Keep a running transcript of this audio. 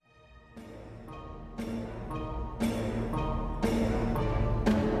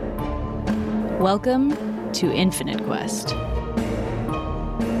Welcome to Infinite Quest.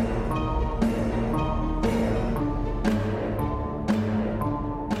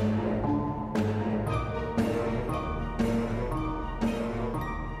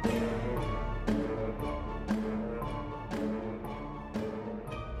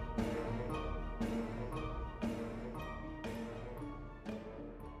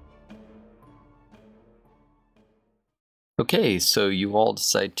 Okay, so you all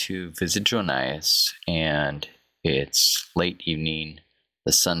decide to visit Jonias, and it's late evening,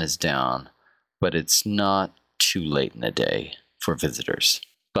 the sun is down, but it's not too late in the day for visitors.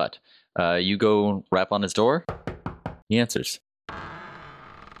 But you go rap on his door, he answers.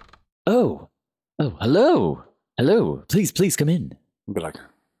 Oh, hello, please come in. I'll be like,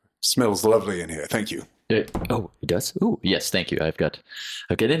 smells lovely in here, thank you. It does? Oh, yes, thank you, I've got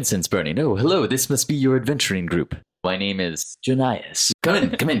incense burning. Oh, hello, this must be your adventuring group. My name is Jonias.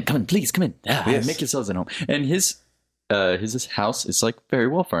 Come in, please, come in. Yes. Make yourselves at home. And his house is like very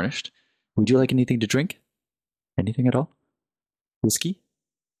well furnished. Would you like anything to drink? Anything at all? Whiskey?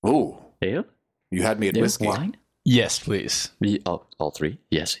 Oh, Ale? you had me at whiskey. Wine? Yes, please. All three?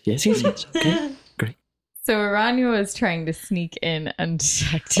 Yes. Okay, great. So Aranya was trying to sneak in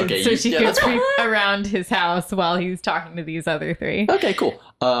undetected so she could that's creep around his house while he's talking to these other three. Okay, cool.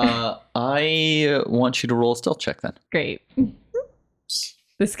 I want you to roll a stealth check then. Great.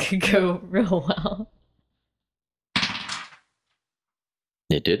 This could go real well.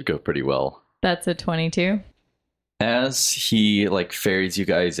 It did go pretty well. That's a 22. As he ferries you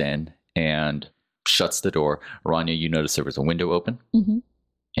guys in and shuts the door, Aranya, you notice there was a window open,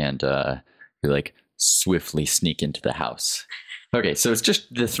 and you swiftly sneak into the house. Okay, so it's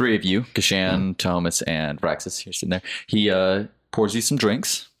just the three of you, Kashan, Thomas, and Vraxis. You're sitting there. He pours you some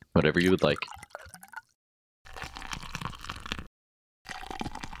drinks, whatever you would like.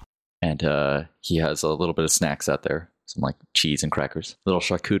 And he has a little bit of snacks out there. Some cheese and crackers. Little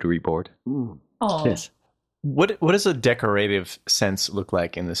charcuterie board. Oh. Yes. What does a decorative sense look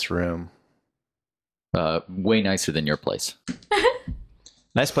like in this room? Way nicer than your place.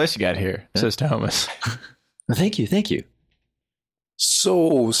 Nice place you got here, says Thomas. Thank you.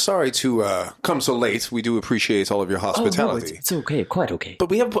 So sorry to come so late. We do appreciate all of your hospitality. No, it's okay, quite okay. But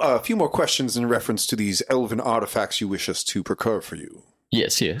we have a few more questions in reference to these elven artifacts you wish us to procure for you.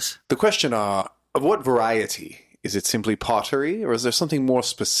 Yes. The question of what variety? Is it simply pottery, or is there something more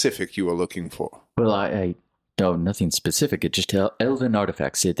specific you are looking for? Well, I no, nothing specific. It's just elven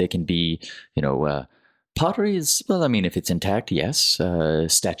artifacts. They can be, pottery is, well, I mean, if it's intact, yes.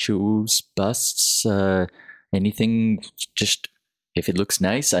 Statues, busts, anything, just if it looks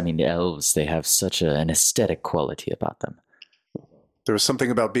nice. I mean, the elves, they have such an aesthetic quality about them. There is something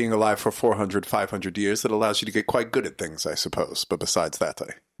about being alive for 400, 500 years that allows you to get quite good at things, I suppose. But besides that,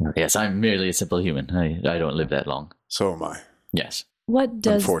 Yes, I'm merely a simple human. I don't live that long. So am I. Yes. What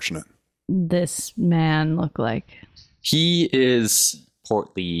does Unfortunate. this man look like? He is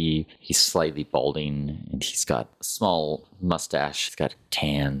portly, he's slightly balding, and he's got a small mustache. He's got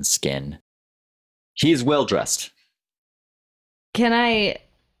tan skin. He is well dressed. Can I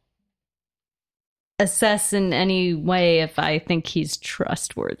assess in any way if I think he's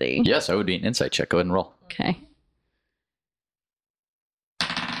trustworthy? Yes, that would be an insight check. Go ahead and roll. Okay.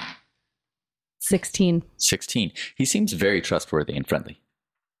 16. 16. He seems very trustworthy and friendly.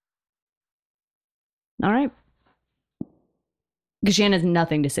 All right. Gashan has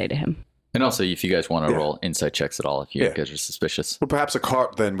nothing to say to him. And also, if you guys want to roll insight checks at all, if you guys are suspicious. Well, perhaps a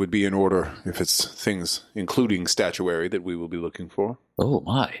cart then would be in order if it's things, including statuary, that we will be looking for. Oh,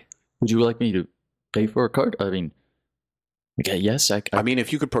 my. Would you like me to pay for a cart? I mean, okay, yes. I mean,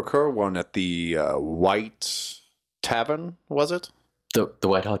 if you could procure one at the White Tavern, was it? The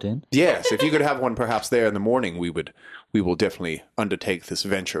White Hot Inn? Yes, if you could have one perhaps there in the morning, we will definitely undertake this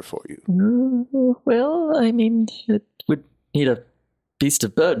venture for you. Well, I mean, it would need a beast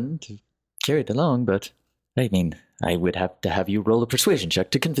of burden to carry it along, but I mean, I would have to have you roll a persuasion check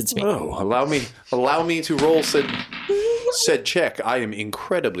to convince me. Oh, allow me to roll said check. I am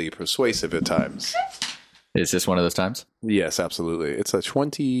incredibly persuasive at times. Is this one of those times? Yes, absolutely. It's a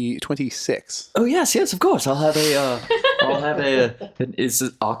 26. Oh, yes, of course. I'll have is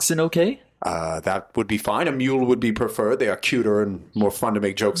oxen okay? That would be fine. A mule would be preferred. They are cuter and more fun to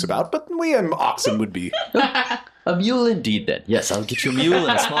make jokes about, but oxen would be. A mule indeed, then. Yes, I'll get you a mule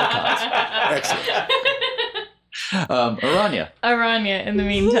and a small cart. Excellent. Aranya, in the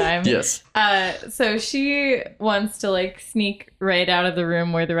meantime. Yes. So she wants to sneak right out of the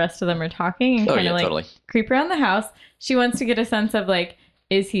room where the rest of them are talking and kind of totally. creep around the house. She wants to get a sense of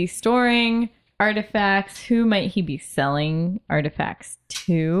is he storing artifacts? Who might he be selling artifacts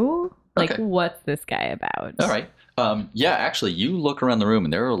to? Like, Okay. what's this guy about? All right. Yeah, actually, you look around the room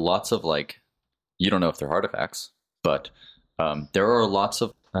and there are lots of you don't know if they're artifacts, but there are lots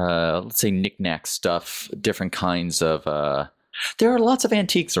of, let's say, knickknack stuff, different kinds of, there are lots of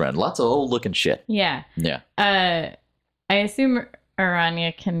antiques around, lots of old looking shit. Yeah. Yeah. I assume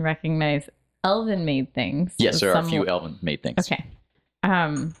Aranya can recognize elven-made things. Yes, there are a Some- few elven made things. Okay.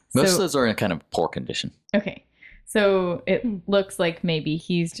 Most of those are in kind of poor condition. Okay. So it looks like maybe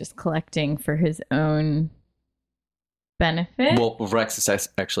he's just collecting for his own benefit. Well, Rexus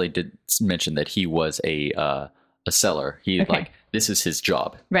actually did mention that he was a seller. He Okay. this is his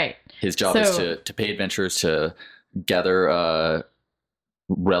job. Right. His job is So- to pay adventurers to gather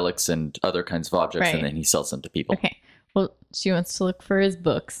relics and other kinds of objects, Right. and then he sells them to people. Okay. Well, she wants to look for his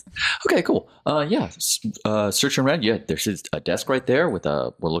books. Okay, cool. Yeah, searching around. Yeah, there's a desk right there with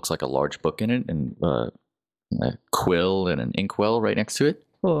what looks like a large book in it, and a quill and an inkwell right next to it,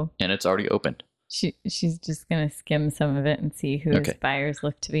 Cool. and it's already opened. She's just gonna skim some of it and see who Okay. his buyers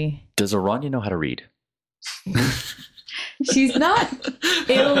look to be. Does Aranya know how to read? She's not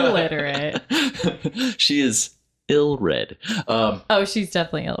illiterate. She is ill-read. Oh, she's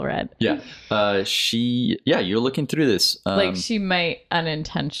definitely ill-read. Yeah. You're looking through this. Like she might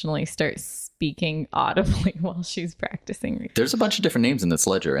unintentionally start speaking audibly while she's practicing reading. There's a bunch of different names in this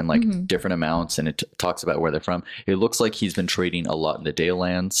ledger and Mhm. different amounts, and it talks about where they're from. It looks like he's been trading a lot in the Dale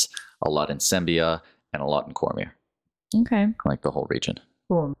Lands, a lot in Sembia, and a lot in Cormyr, Okay. like the whole region.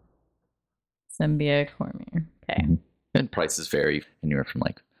 Cool. Sembia Cormyr. Okay. And prices vary anywhere from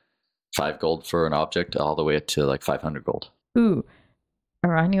 5 gold for an object all the way to 500 gold. Ooh.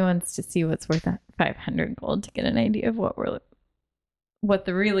 Aranya wants to see what's worth 500 gold to get an idea of what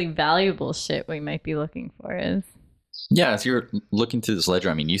the really valuable shit we might be looking for is. Yeah, as you're looking through this ledger,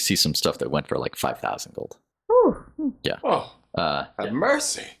 I mean, you see some stuff that went for 5,000 gold. Ooh. Oh, Uh, have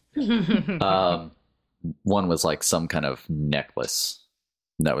mercy. one was some kind of necklace.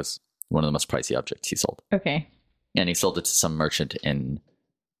 That was one of the most pricey objects he sold. Okay. And he sold it to some merchant in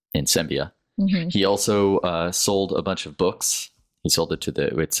Sembia. Mm-hmm. He also sold a bunch of books. He sold it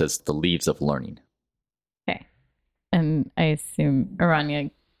to it says the Leaves of Learning. Okay. And I assume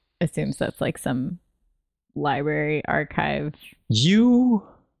Aranya assumes that's some library archive. You've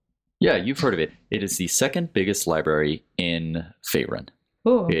heard of it. It is the second biggest library in Faerun.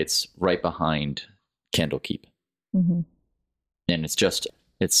 Ooh. It's right behind Candlekeep. Mm-hmm. And it's just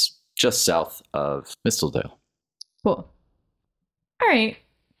south of Mistledale. Cool. All right.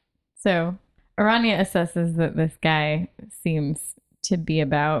 So Aranya assesses that this guy seems to be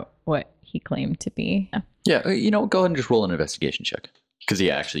about what he claimed to be. Yeah, go ahead and just roll an investigation check. Because,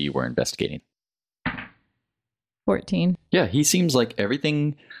 actually you were investigating. 14. Yeah, he seems like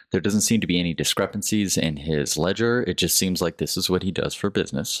everything, there doesn't seem to be any discrepancies in his ledger. It just seems like this is what he does for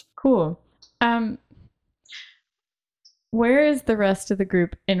business. Cool. Where is the rest of the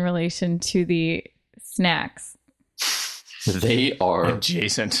group in relation to the snacks? They are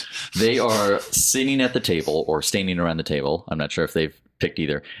Adjacent. They are sitting at the table or standing around the table. I'm not sure if they've picked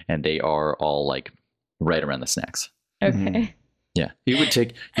either. And they are all right around the snacks. Okay. Mm-hmm. Yeah. You'd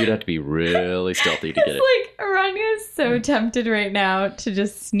have to be really stealthy to get it. Aranya is so tempted right now to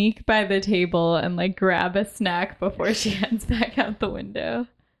just sneak by the table and grab a snack before she heads back out the window.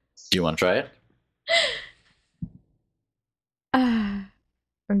 Do you want to try it?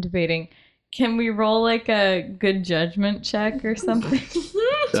 I'm debating. Can we roll a good judgment check or something?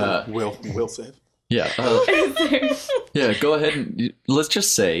 Will save. Yeah. Yeah, go ahead and let's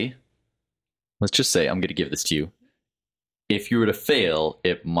just say I'm going to give this to you. If you were to fail,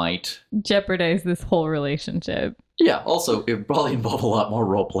 it might jeopardize this whole relationship. Yeah, also, it would probably involve a lot more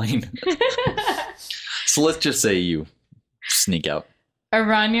role playing. So let's just say you sneak out.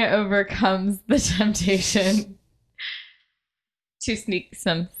 Aranya overcomes the temptation to sneak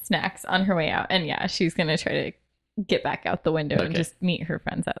some snacks on her way out. And she's going to try to get back out the window and just meet her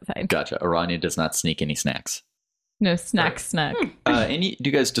friends outside. Gotcha. Aranya does not sneak any snacks. No snuck. Do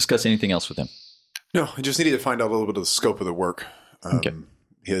you guys discuss anything else with him? No, I just needed to find out a little bit of the scope of the work. Okay.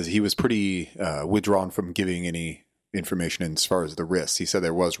 He was pretty withdrawn from giving any information as far as the risks. He said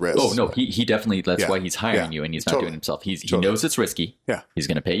there was risk. Oh, no, he definitely, that's why he's hiring you and he's not doing it himself. He knows it's risky. Yeah. He's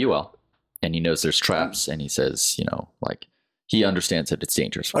going to pay you well. And he knows there's traps. And he says, he understands that it's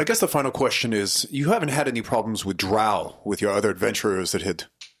dangerous. I guess the final question is, you haven't had any problems with drow with your other adventurers that had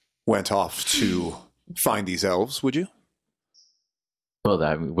went off to find these elves, would you? Well,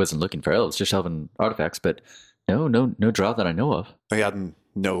 I wasn't looking for elves, just helping artifacts, but no drow that I know of. They had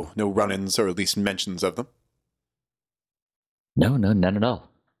no run-ins or at least mentions of them. No, none at all.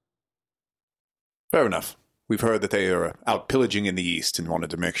 Fair enough. We've heard that they are out pillaging in the east and wanted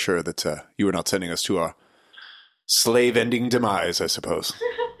to make sure that you are not sending us to our slave-ending demise, I suppose.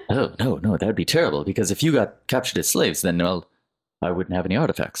 Oh, no, that would be terrible, because if you got captured as slaves, then, well, I wouldn't have any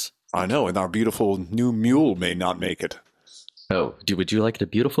artifacts. I know, and our beautiful new mule may not make it. Oh, would you like a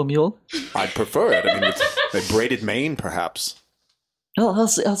beautiful mule? I'd prefer it. I mean, with a braided mane, perhaps. Oh,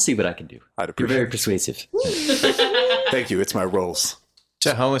 I'll see what I can do. I'd You're appreciate very it. persuasive. Thank you. It's my roles.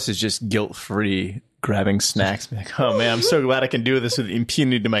 Tahomas is just guilt-free, grabbing snacks. Like, oh man, I'm so glad I can do this with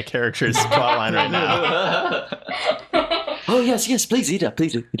impunity to my character's plotline right now. Oh, yes, please eat up.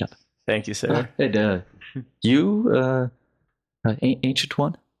 Thank you, sir. And you, ancient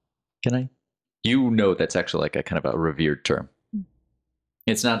one, can I? You know that's actually like a kind of a revered term.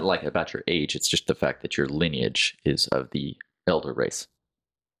 It's not like about your age. It's just the fact that your lineage is of the elder race.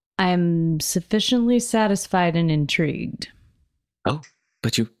 I'm sufficiently satisfied and intrigued. Oh,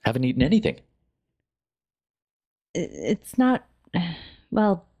 but you haven't eaten anything. It's not...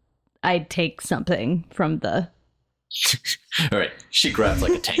 Well, I'd take something from the... All right, she grabs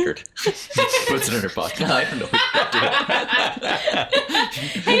like a tankard, puts it in her pocket. I don't know what to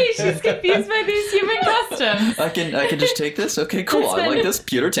do. Hey, she's confused by these human customs. I can just take this. Okay, cool. I like this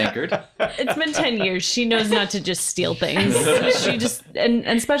pewter tankard. It's been 10 years. She knows not to just steal things. She just... And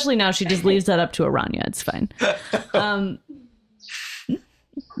especially now, she just leaves that up to Aranya. It's fine.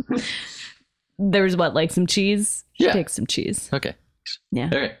 There was what, like some cheese? She Yeah. takes some cheese. Okay.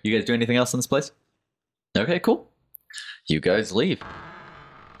 Yeah. All right. You guys do anything else in this place? Okay, cool. You guys leave.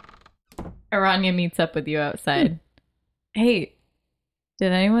 Aranya meets up with you outside. Hey,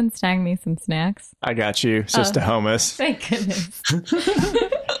 did anyone snag me some snacks? I got you, Sister Homus. Thank goodness.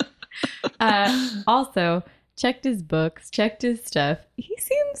 Also, checked his books, checked his stuff. He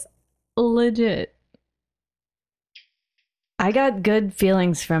seems legit. I got good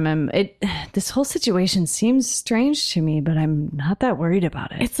feelings from him. This whole situation seems strange to me, but I'm not that worried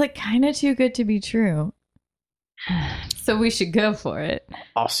about it. It's like kind of too good to be true. So we should go for it.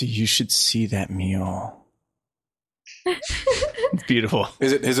 Also, you should see that mule. It's beautiful.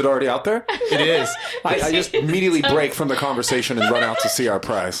 Is it already out there? It is. I just immediately break from the conversation and run out to see our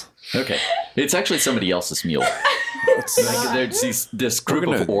prize. Okay. It's actually somebody else's mule. Like, there's this group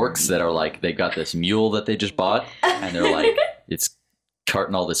of orcs that are like, they got this mule that they just bought, and they're like, it's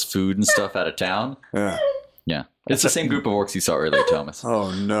carting all this food and stuff out of town. Yeah. Yeah. It's the same group of orcs you saw earlier, Thomas.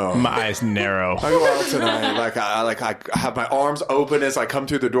 Oh no. My eyes narrow. I go out and I have my arms open as I come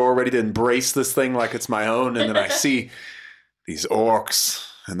through the door, ready to embrace this thing like it's my own, and then I see these orcs,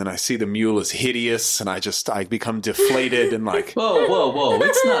 and then I see the mule is hideous, and I become deflated and like, Whoa.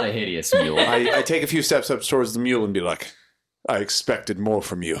 It's not a hideous mule. I take a few steps up towards the mule and be like, I expected more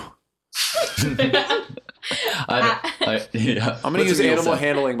from you. I'm I'm going to use animal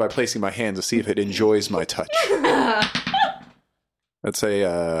handling by placing my hand to see if it enjoys my touch. That's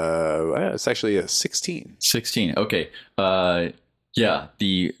it's actually a 16. 16. Okay. Yeah,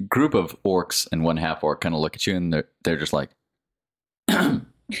 the group of orcs and one half orc kind of look at you, and they're just like,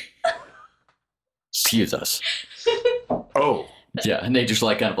 excuse us. Oh. Yeah, and they just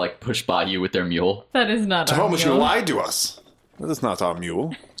like kind of like push by you with their mule. That is not our Thomas, you mule. lied to us. That is not our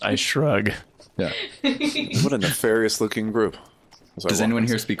mule. I shrug. Yeah. What a nefarious looking group. Does anyone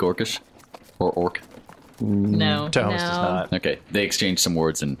here speak Orcish? Or Orc? No. Tahomas does not. Okay, they exchange some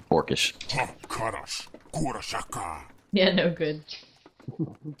words in Orcish. Yeah, no good.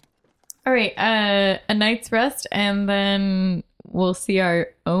 All right, a night's rest, and then we'll see our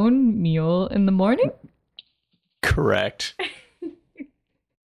own mule in the morning. Correct.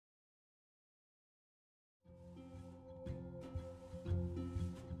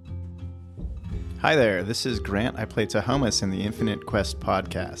 Hi there, this is Grant. I play Tahomas in the Infinite Quest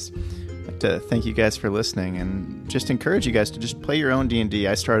podcast. I'd like to thank you guys for listening and just encourage you guys to just play your own D&D.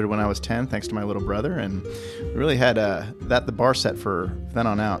 I started when I was 10 thanks to my little brother, and we really had the bar set for then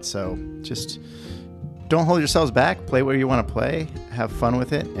on out. So just don't hold yourselves back. Play where you want to play. Have fun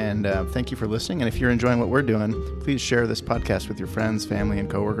with it. And thank you for listening. And if you're enjoying what we're doing, please share this podcast with your friends, family, and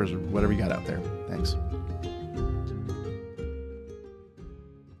coworkers, or whatever you got out there. Thanks.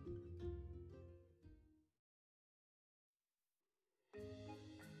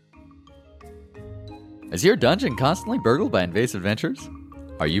 Is your dungeon constantly burgled by invasive adventurers?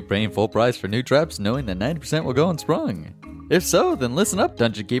 Are you paying full price for new traps knowing that 90% will go unsprung? If so, then listen up,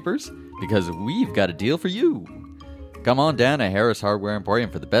 Dungeon Keepers, because we've got a deal for you. Come on down to Harris Hardware Emporium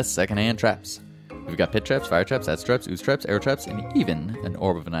for the best secondhand traps. We've got pit traps, fire traps, edge traps, ooze traps, arrow traps, and even an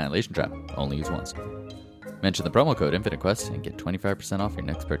Orb of Annihilation trap, only used once. Mention the promo code InfiniteQuest and get 25% off your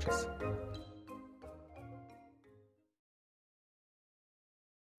next purchase.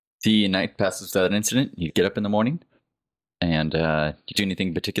 The night passes without incident. You get up in the morning, and you do anything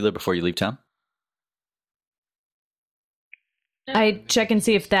in particular before you leave town? I check and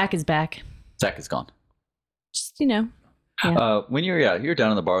see if Thak is back. Zach is gone. Just, Yeah. When you're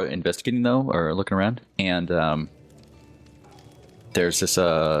down in the bar investigating though, or looking around, and there's this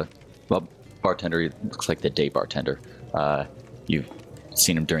bartender. He looks like the day bartender. You've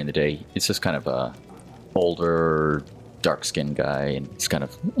seen him during the day. He's just kind of a older, dark-skinned guy, and he's kind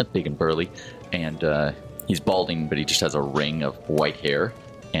of big and burly, and he's balding, but he just has a ring of white hair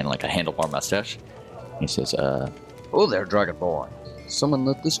and like a handlebar mustache. He says, Oh there, Dragonborn. Someone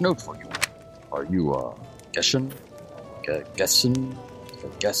left this note for you. Are you, Gus?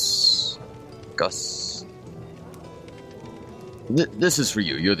 This is for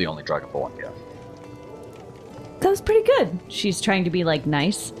you. You're the only Dragonborn here. That was pretty good. She's trying to be, like,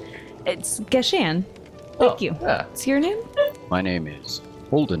 nice. It's Gashan. Thank you. Yeah. What's your name? My name is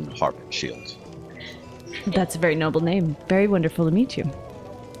Holden Harpenshield. That's a very noble name. Very wonderful to meet you.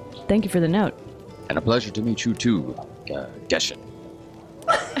 Thank you for the note. And a pleasure to meet you too, Geshen.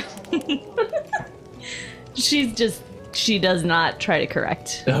 She does not try to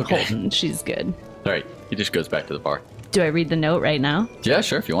correct Okay. Holden. She's good. all right. He just goes back to the bar. Do I read the note right now? Yeah,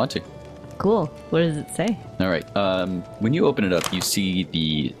 sure, if you want to. Cool. What does it say? All right. When you open it up, you see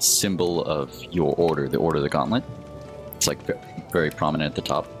the symbol of your order, the Order of the Gauntlet. It's like very prominent at the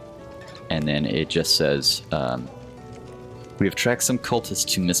top. And then it just says, we have tracked some cultists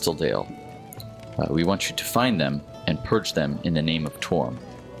to Mistledale. We want you to find them and purge them in the name of Torm.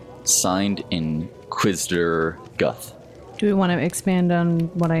 Signed, Inquisitor Guth. Do we want to expand on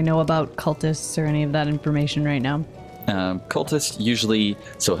what I know about cultists or any of that information right now? Cultists usually...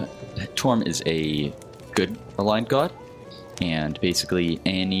 So, Torm is a good aligned god. And basically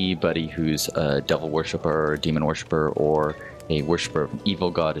anybody who's a devil worshipper, or demon worshipper, or a worshipper of an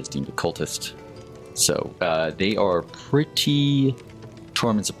evil god is deemed a cultist. So, they are pretty...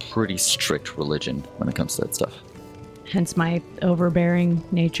 Torm is a pretty strict religion when it comes to that stuff. Hence my overbearing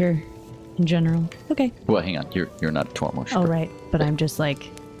nature in general. Okay. Well, hang on. You're not a Torm worshiper. Oh, right. But I'm just like...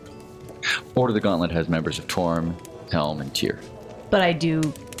 Order of the Gauntlet has members of Torm, Helm, and Tyr. But I do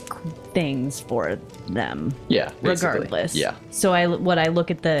things for them. Yeah, basically. Regardless. Yeah. So I look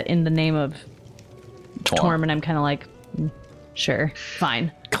at in the name of Torm. and I'm kind of like, sure,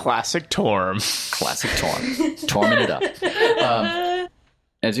 fine. Classic Torm. Classic Torm. Torming it up.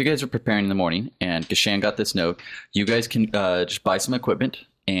 As you guys are preparing in the morning, and Gashan got this note, you guys can just buy some equipment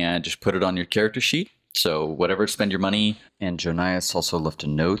and just put it on your character sheet. So whatever, spend your money. And Jonias also left a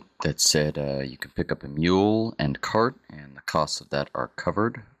note that said you can pick up a mule and cart, and the costs of that are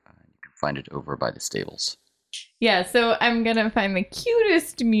covered. You can find it over by the stables. Yeah, so I'm gonna find the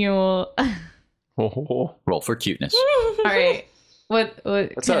cutest mule. All Roll for cuteness. right. What kind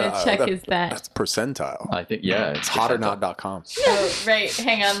of check is that? That's percentile. I think, yeah. It's hotornot.com. Oh, right.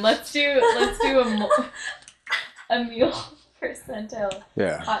 Hang on. Let's do a mule percentile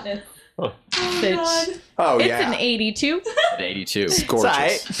Yeah. hotness. Bitch. Oh, It's yeah. an 82. At 82. It's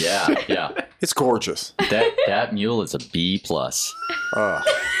gorgeous. Yeah. It's gorgeous. That mule is a B+.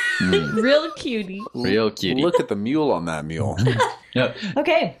 Real cutie. Real cutie. Look at the mule on that mule. Yeah.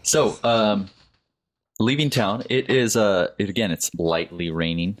 Okay. So, leaving town, it's lightly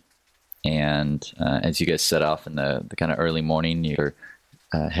raining, and as you guys set off in the kind of early morning, you're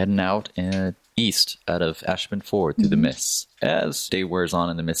heading out east out of Ashburn Ford through the mists. As day wears on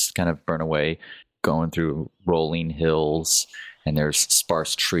and the mists kind of burn away, going through rolling hills, and there's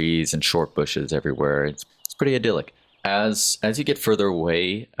sparse trees and short bushes everywhere. It's pretty idyllic. As you get further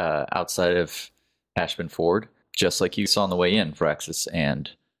away outside of Ashburn Ford, just like you saw on the way in, Varaxis and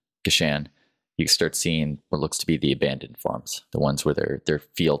Gashan, you start seeing what looks to be the abandoned farms, the ones where their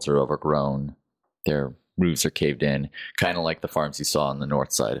fields are overgrown, their roofs are caved in, kind of like the farms you saw on the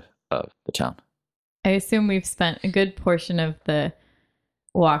north side of the town. I assume we've spent a good portion of the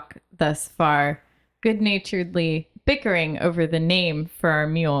walk thus far good-naturedly bickering over the name for our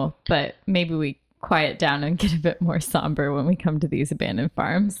mule, but maybe we quiet down and get a bit more somber when we come to these abandoned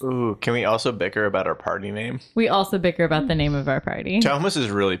farms. Ooh, can we also bicker about our party name? We also bicker about the name of our party. Thomas is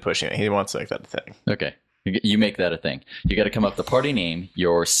really pushing it. He wants to make that a thing. Okay. You make that a thing. You got to come up with the party name,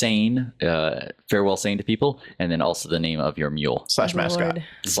 your saying, farewell saying to people, and then also the name of your mule / mascot. Lord.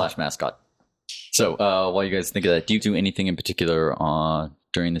 / mascot. So while you guys think of that, do you do anything in particular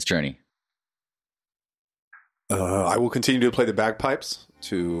during this journey? I will continue to play the bagpipes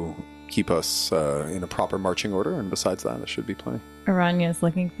to keep us in a proper marching order, and besides that, it should be plenty. Aranya is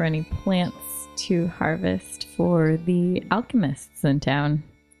looking for any plants to harvest for the alchemists in town.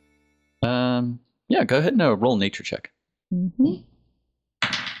 Yeah, go ahead and roll a nature check. Mm-hmm.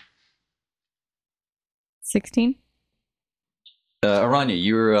 16.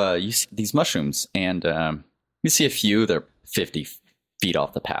 Aranya, you see these mushrooms, and you see a few. They're 50 feet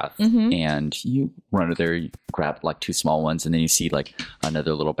off the path, and you run over there. You grab like 2 small ones, and then you see like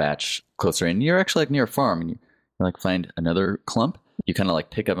another little batch closer in. You're actually like near a farm, and you like find another clump. You kind of like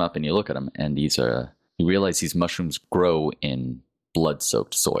pick them up, and you look at them, and these are. You realize these mushrooms grow in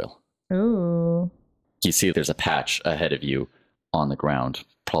blood-soaked soil. Ooh. You see there's a patch ahead of you on the ground,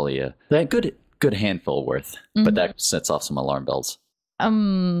 probably a good handful worth, but that sets off some alarm bells.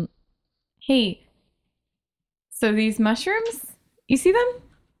 Hey, so these mushrooms, you see them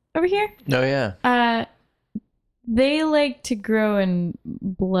over here? Oh, yeah. They like to grow in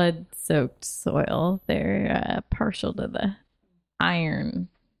blood-soaked soil. They're partial to the iron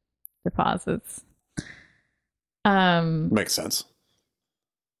deposits. Makes sense.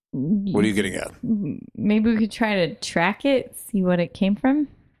 What are you getting at? Maybe we could try to track it, see what it came from.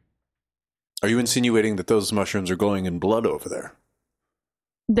 Are you insinuating that those mushrooms are glowing in blood over there?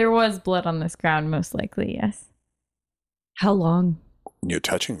 There was blood on this ground, most likely, yes. How long? You're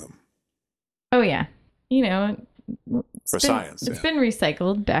touching them. Oh, yeah. You know, Science. It's been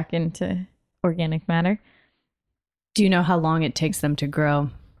recycled back into organic matter. Do you know how long it takes them to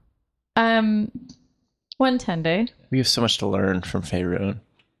grow? 110 day. We have so much to learn from Faerun.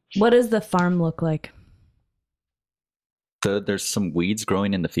 What does the farm look like? There's some weeds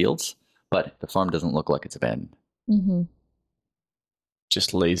growing in the fields, but the farm doesn't look like it's abandoned. Mm-hmm.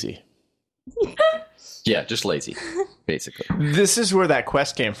 Just lazy. Yeah, just lazy, basically. This is where that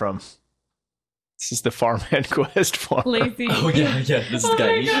quest came from. This is the farmhand quest for Lazy. Oh, yeah. This is the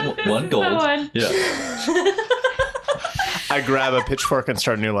guy. He's one gold. One. Yeah. I grab a pitchfork and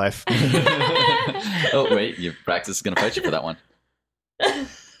start a new life. Oh, wait. Your Praxis is going to fight you for that one.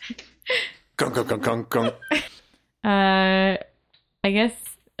 Gunk. I guess,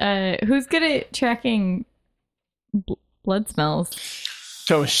 who's good at tracking blood smells?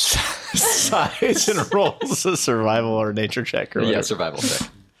 So size and rolls a survival or nature check or whatever. Yeah, survival check.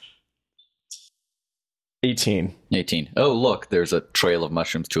 18. 18. Oh, look, there's a trail of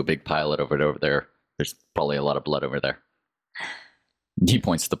mushrooms to a big pile over there. There's probably a lot of blood over there. He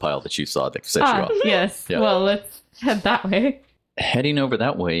points to the pile that you saw that set you off. Yes. Yeah. Well, let's head that way. Heading over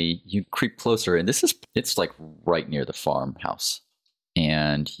that way, you creep closer, and it's like right near the farmhouse.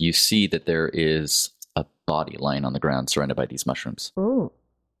 And you see that there is a body lying on the ground surrounded by these mushrooms. Ooh.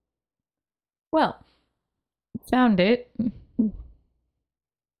 Well, found it.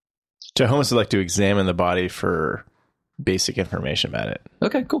 Jehomas would like to examine the body for basic information about it.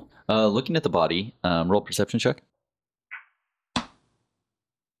 Okay, cool. Looking at the body, roll perception check.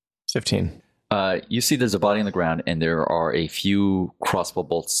 15. You see there's a body on the ground, and there are a few crossbow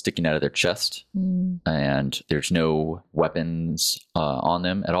bolts sticking out of their chest, and there's no weapons on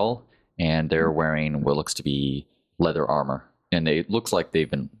them at all, and they're wearing what looks to be leather armor, and it looks like they've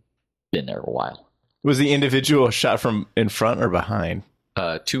been there a while. Was the individual shot from in front or behind?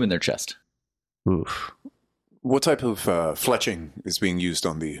 2 in their chest. Oof. What type of fletching is being used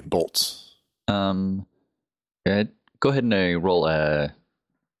on the bolts? Go ahead and roll a...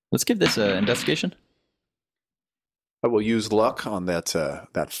 Let's give this an investigation. I will use luck on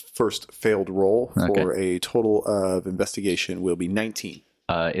that first failed roll for a total of investigation will be 19.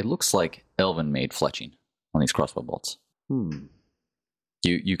 It looks like Elven made fletching on these crossbow bolts.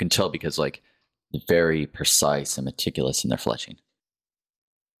 You can tell because like they're very precise and meticulous in their fletching.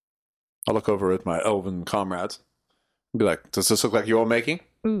 I'll look over at my elven comrades and be like, does this look like you're making?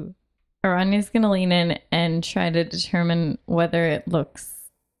 Ooh. Aranya's going to lean in and try to determine whether it looks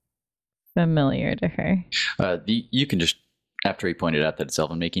familiar to her. You can just, after he pointed out that it's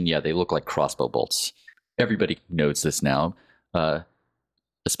elven making, yeah, they look like crossbow bolts. Everybody knows this now,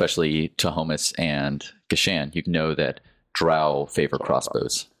 especially Tahomas and Gashan. You know that drow favor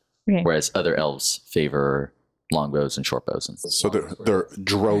crossbows, whereas other elves favor longbows and shortbows. So they're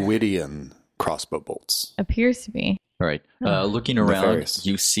Drowidian crossbow bolts. Appears to be. All right. Looking around, Nefarious.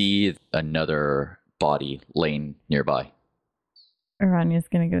 you see another body laying nearby. Aranya's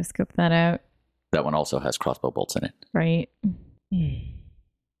going to go scope that out. That one also has crossbow bolts in it. Right.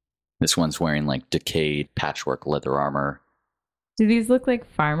 This one's wearing like decayed patchwork leather armor. Do these look like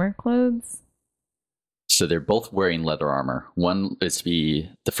farmer clothes? So they're both wearing leather armor. One is the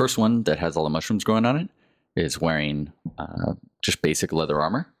first one that has all the mushrooms growing on it is wearing just basic leather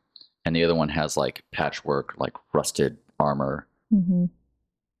armor. And the other one has like patchwork, like rusted armor. Mm-hmm.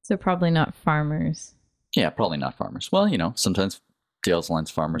 So probably not farmers. Yeah, probably not farmers. Well, sometimes Dale's Line's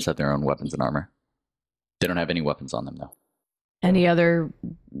farmers have their own weapons and armor. They don't have any weapons on them, though. Any other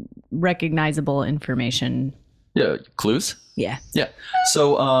recognizable information? Yeah, clues? Yeah. Yeah.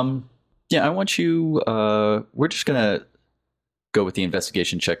 So Yeah, I want you. We're just gonna go with the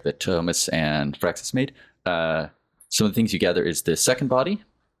investigation check that Thomas and Fraxis made. Some of the things you gather is the second body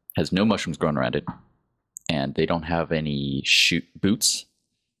has no mushrooms growing around it, and they don't have any boots,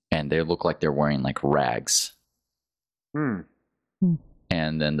 and they look like they're wearing like rags.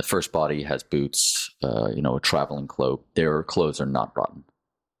 And then the first body has boots, a traveling cloak. Their clothes are not rotten.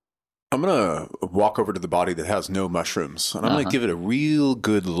 I'm going to walk over to the body that has no mushrooms, and I'm going to give it a real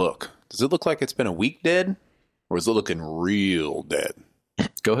good look. Does it look like it's been a week dead, or is it looking real dead?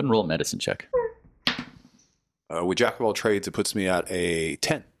 Go ahead and roll a medicine check. With Jack of all trades, it puts me at a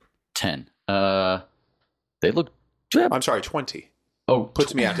 10. 10. They look... I'm sorry, 20. Oh,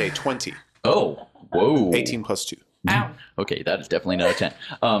 puts me at a 20. Oh, whoa. 18 plus 2. Ow. Okay, that is definitely not a 10.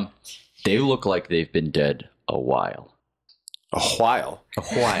 They look like they've been dead a while. A while? A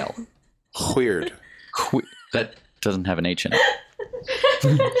while. Weird. That doesn't have an H in it.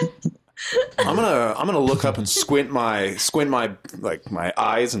 I'm gonna look up and squint my my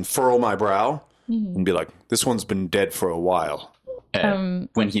eyes and furrow my brow and be like, this one's been dead for a while.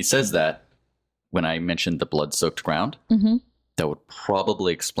 When he says that, when I mentioned the blood-soaked ground, that would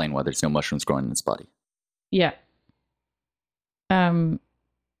probably explain why there's no mushrooms growing in his body. Yeah. Do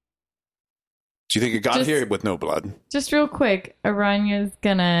you think it got here with no blood? Just real quick, Aranya's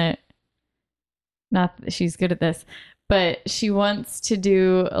gonna... Not that she's good at this, but she wants to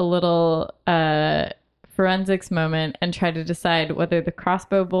do a little forensics moment and try to decide whether the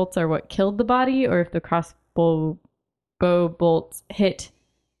crossbow bolts are what killed the body or if the crossbow bolts hit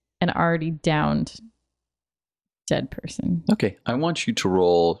an already downed dead person. Okay, I want you to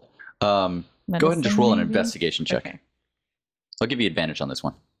roll... go ahead and just roll an investigation check. Okay. I'll give you advantage on this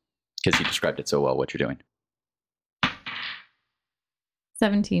one because you described it so well, what you're doing.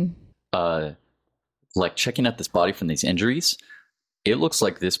 17. Like checking out this body from these injuries, it looks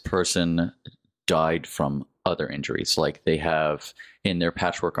like this person died from other injuries. Like they have in their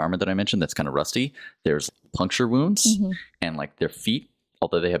patchwork armor that I mentioned that's kind of rusty, there's puncture wounds, and like their feet,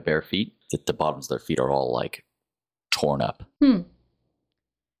 although they have bare feet, the bottoms of their feet are all like torn up.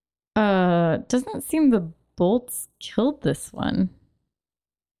 Doesn't seem the bolts killed this one.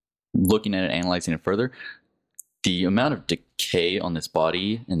 Looking at it, analyzing it further, the amount of decay on this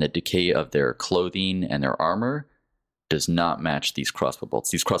body and the decay of their clothing and their armor does not match these crossbow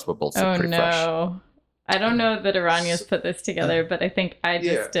bolts. These crossbow bolts look pretty fresh. I don't know that Aranya's put this together, but I think I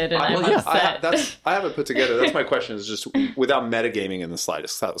just did, and I'm upset. I have it put together. That's my question, is just without metagaming in the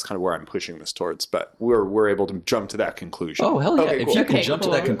slightest. That was kind of where I'm pushing this towards, but we're able to jump to that conclusion. Oh, hell yeah. Okay, if cool. you can jump to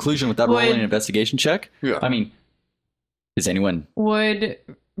that conclusion without rolling an investigation check, I mean, is anyone... Would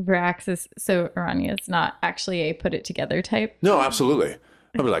Vraxis... So Aranya's not actually a put it together type? No, absolutely.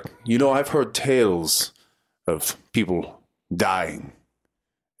 I'd be like, I've heard tales of people dying.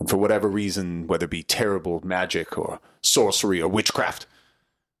 And for whatever reason, whether it be terrible magic or sorcery or witchcraft,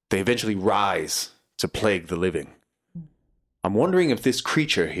 they eventually rise to plague the living. I'm wondering if this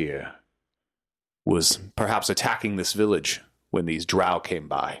creature here was perhaps attacking this village when these drow came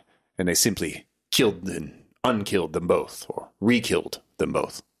by, and they simply killed and unkilled them both, or re-killed them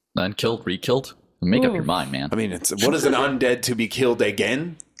both. Unkilled, re-killed? Make up your mind, man. I mean, what is an undead to be killed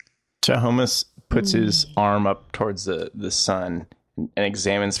again? Tahomas puts his arm up towards the sun and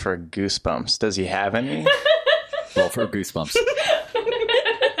examines for goosebumps. Does he have any? Roll for goosebumps.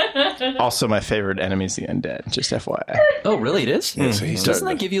 Also, my favorite enemy is the undead. Just FYI. Oh, really? It is? Yeah, so doesn't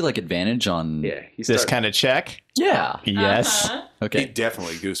that give you like advantage on? Yeah, This kind of check? Yeah. Yes. Okay. He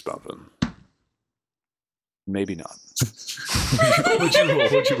definitely goosebumping. Maybe not.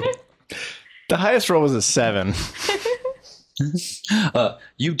 What'd you roll? The highest roll was a 7.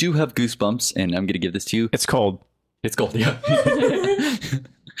 You do have goosebumps, and I'm going to give this to you. It's cold. It's cold, yeah.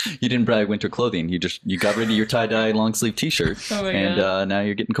 You didn't buy winter clothing. You got rid of your tie-dye long-sleeve t-shirt, and now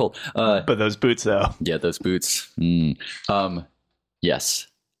you're getting cold. But those boots, though. Yeah, those boots. Yes,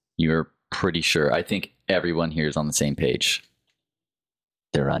 you're pretty sure. I think everyone here is on the same page.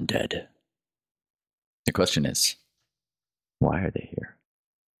 They're undead. The question is, why are they here?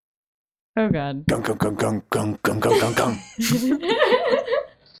 Oh, God. Gung, gung, gung, gung, gung, gung, gung, gung, gung.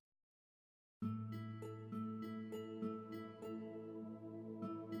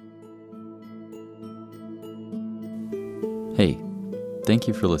 Hey, thank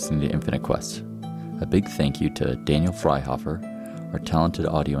you for listening to Infinite Quest. A big thank you to Daniel Freihofer, our talented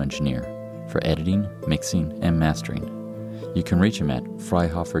audio engineer, for editing, mixing, and mastering. You can reach him at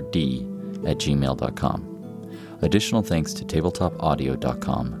freihoferd@gmail.com. Additional thanks to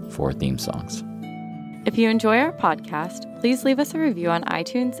tabletopaudio.com for theme songs. If you enjoy our podcast, please leave us a review on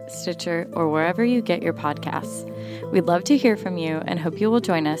iTunes, Stitcher, or wherever you get your podcasts. We'd love to hear from you and hope you will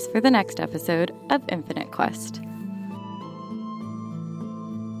join us for the next episode of Infinite Quest.